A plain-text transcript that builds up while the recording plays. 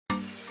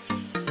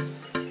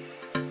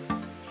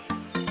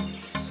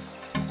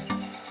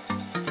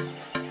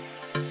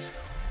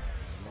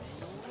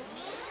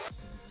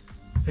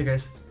Hey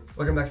guys,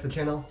 welcome back to the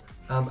channel.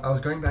 I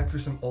was going back through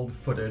some old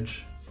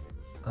footage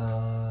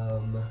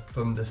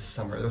from this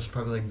summer. It was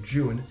probably like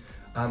June.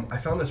 I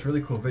found this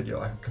really cool video.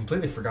 I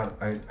completely forgot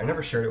it. I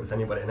never shared it with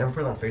anybody. I never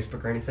put it on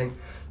Facebook or anything.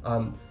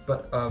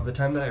 But the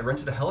time that I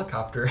rented a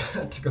helicopter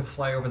to go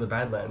fly over the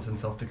Badlands in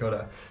South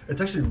Dakota.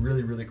 It's actually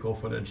really cool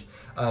footage.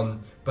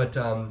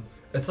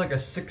 It's like a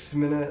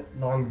 6-minute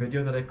long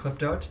video that I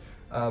clipped out.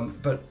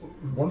 But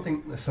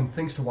some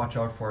things to watch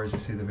out for as you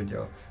see the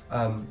video.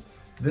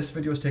 This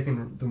video was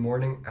taken the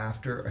morning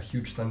after a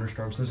huge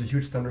thunderstorm. So there's a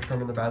huge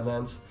thunderstorm in the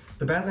Badlands.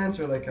 The Badlands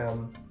are like,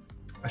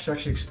 I should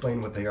actually explain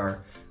what they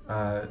are.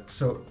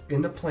 So in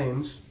the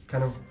plains,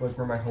 kind of like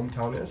where my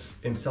hometown is,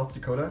 in South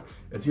Dakota,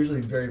 it's usually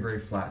very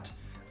flat.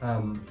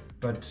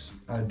 But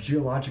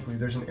geologically,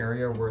 there's an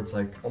area where it's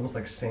like almost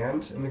like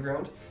sand in the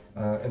ground.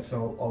 And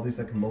so all these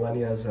like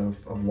millennia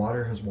of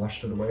water has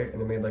washed it away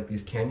and it made like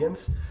these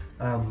canyons.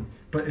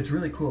 But it's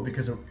really cool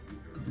because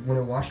when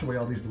it washed away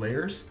all these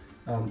layers,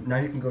 now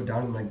you can go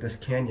down in like this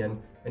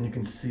canyon and you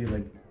can see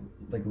like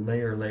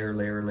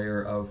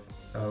layer of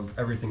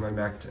everything going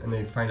back to, and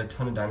they find a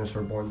ton of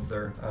dinosaur bones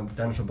there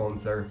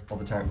all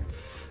the time.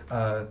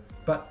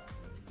 But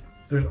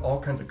there's all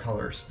kinds of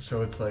colors.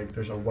 So it's like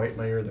there's a white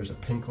layer, there's a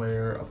pink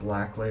layer, a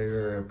black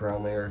layer, a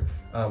brown layer.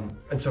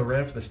 And so right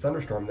after this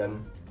thunderstorm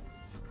then,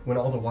 when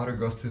all the water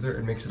goes through there,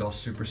 it makes it all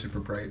super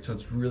bright. So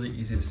it's really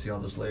easy to see all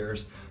those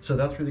layers. So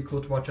that's really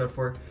cool to watch out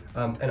for.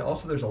 And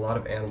also there's a lot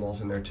of animals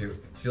in there too.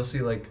 So you'll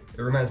see like,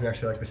 it reminds me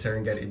actually like the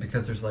Serengeti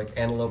because there's like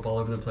antelope all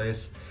over the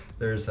place.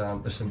 There's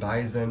some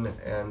bison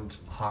and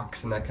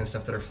hawks and that kind of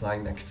stuff that are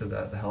flying next to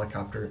the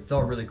helicopter. It's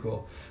all really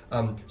cool.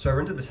 So I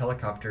rented this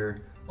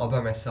helicopter all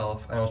by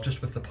myself and I was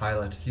just with the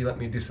pilot. He let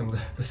me do some of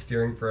the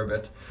steering for a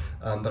bit.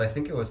 But I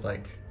think it was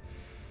like,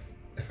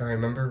 if I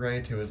remember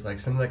right, it was like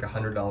something like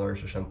 $100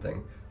 or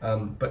something.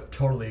 But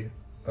totally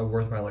a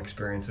worthwhile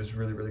experience. It was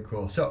really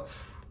cool. So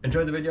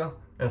enjoy the video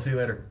and I'll see you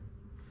later.